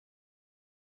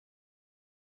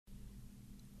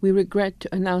We regret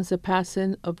to announce the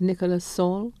passing of Nicholas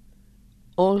Saul,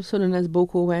 also known as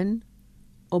Boko Wen,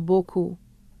 or Boku,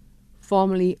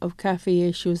 formerly of Café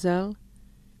Choiseul,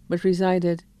 but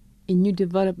resided in New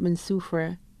Development,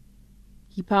 Soufrière.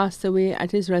 He passed away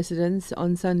at his residence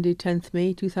on Sunday, 10th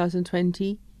May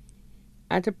 2020,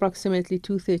 at approximately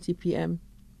 2:30 p.m.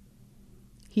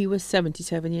 He was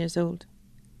 77 years old.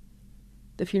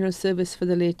 The funeral service for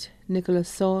the late Nicholas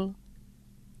Saul,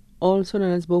 also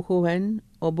known as Boko Wen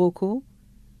or Boko,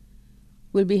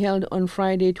 will be held on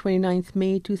Friday, 29th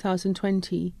May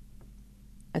 2020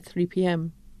 at 3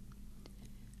 p.m.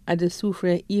 at the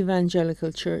Soufrière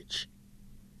Evangelical Church.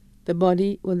 The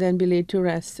body will then be laid to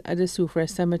rest at the Soufrière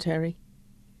Cemetery.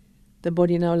 The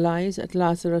body now lies at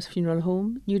Lazarus Funeral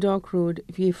Home, New Dock Road,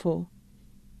 Vieux Fort.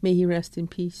 May he rest in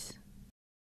peace.